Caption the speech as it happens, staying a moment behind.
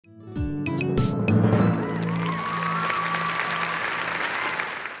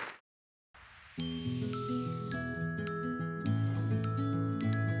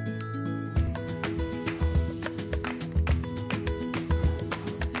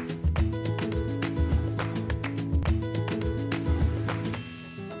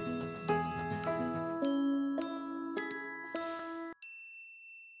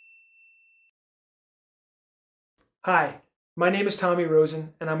Hi, my name is Tommy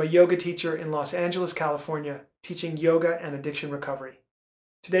Rosen, and I'm a yoga teacher in Los Angeles, California, teaching yoga and addiction recovery.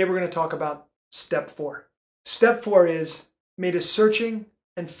 Today we're going to talk about step 4. Step 4 is made a searching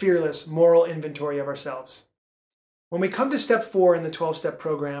and fearless moral inventory of ourselves. When we come to step 4 in the 12-step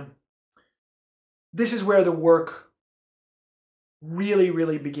program, this is where the work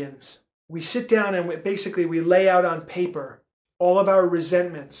really begins. We sit down and we lay out on paper all of our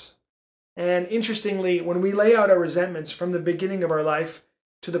resentments. And interestingly, when we lay out our resentments from the beginning of our life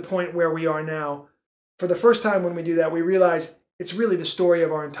to the point where we are now, for the first time when we do that, we realize it's really the story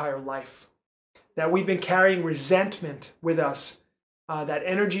of our entire life. That we've been carrying resentment with us. That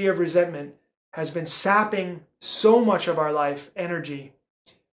energy of resentment has been sapping so much of our life energy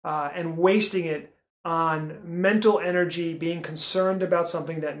and wasting it on mental energy, being concerned about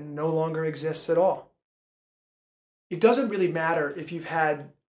something that no longer exists at all. It doesn't really matter if you've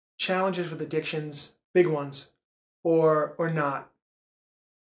had challenges with addictions, big ones, or not.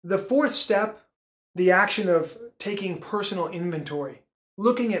 The fourth step, the action of taking personal inventory,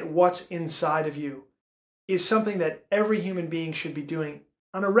 looking at what's inside of you, is something that every human being should be doing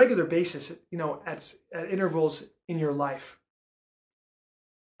on a regular basis, at intervals in your life.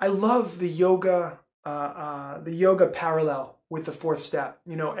 I love the yoga parallel with the fourth step.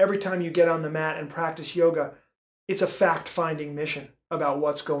 Every time you get on the mat and practice yoga, it's a fact-finding mission about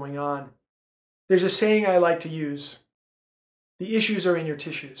what's going on. There's a saying I like to use: the issues are in your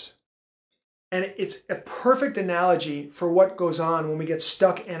tissues. And it's a perfect analogy for what goes on when we get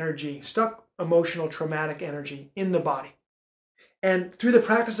stuck emotional, traumatic energy in the body. And through the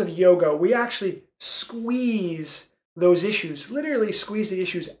practice of yoga, we actually squeeze those issues, literally squeeze the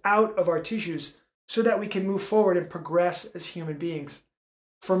issues out of our tissues so that we can move forward and progress as human beings.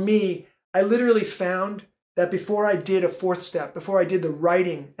 For me, I literally found that before I did a fourth step, before I did the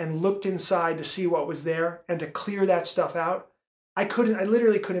writing and looked inside to see what was there and to clear that stuff out, I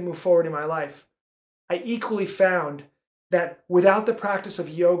literally couldn't move forward in my life. I equally found that without the practice of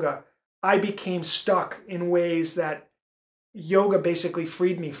yoga, I became stuck in ways that yoga basically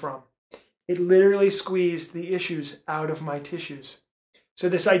freed me from. It literally squeezed the issues out of my tissues. So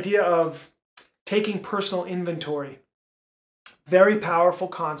this idea of taking personal inventory, very powerful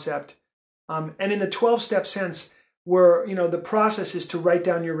concept. And in the 12-step sense, where the process is to write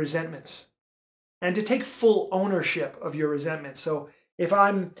down your resentments and to take full ownership of your resentments. So if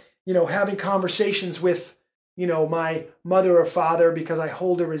I'm having conversations with my mother or father because I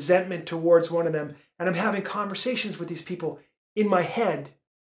hold a resentment towards one of them, and I'm having conversations with these people in my head,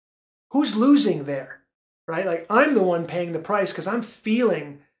 who's losing there, right? Like, I'm the one paying the price because I'm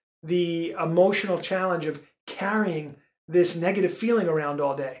feeling the emotional challenge of carrying this negative feeling around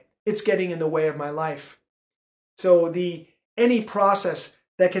all day. It's getting in the way of my life. So any process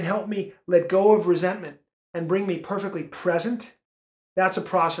that can help me let go of resentment and bring me perfectly present, that's a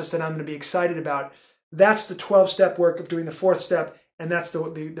process that I'm going to be excited about. That's the 12-step work of doing the fourth step, and that's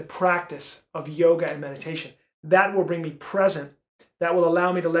the practice of yoga and meditation. That will bring me present. That will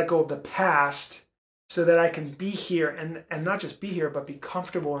allow me to let go of the past so that I can be here, and not just be here, but be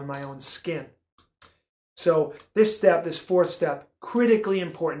comfortable in my own skin. So this fourth step, critically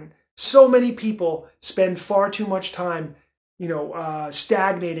important. So many people spend far too much time,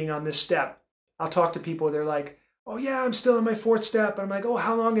 stagnating on this step. I'll talk to people, they're like, oh yeah, I'm still in my fourth step. And I'm like, oh,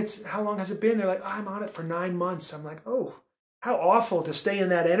 how long has it been? They're like, oh, I'm on it for 9 months. I'm like, oh, how awful to stay in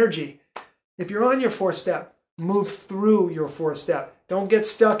that energy. If you're on your fourth step, move through your fourth step. Don't get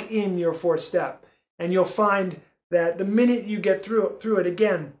stuck in your fourth step. And you'll find that the minute you get through it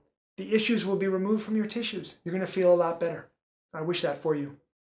again, the issues will be removed from your tissues. You're going to feel a lot better. I wish that for you.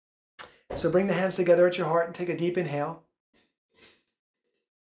 So bring the hands together at your heart and take a deep inhale.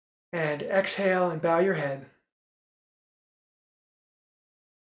 And exhale and bow your head.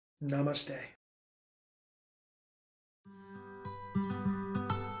 Namaste.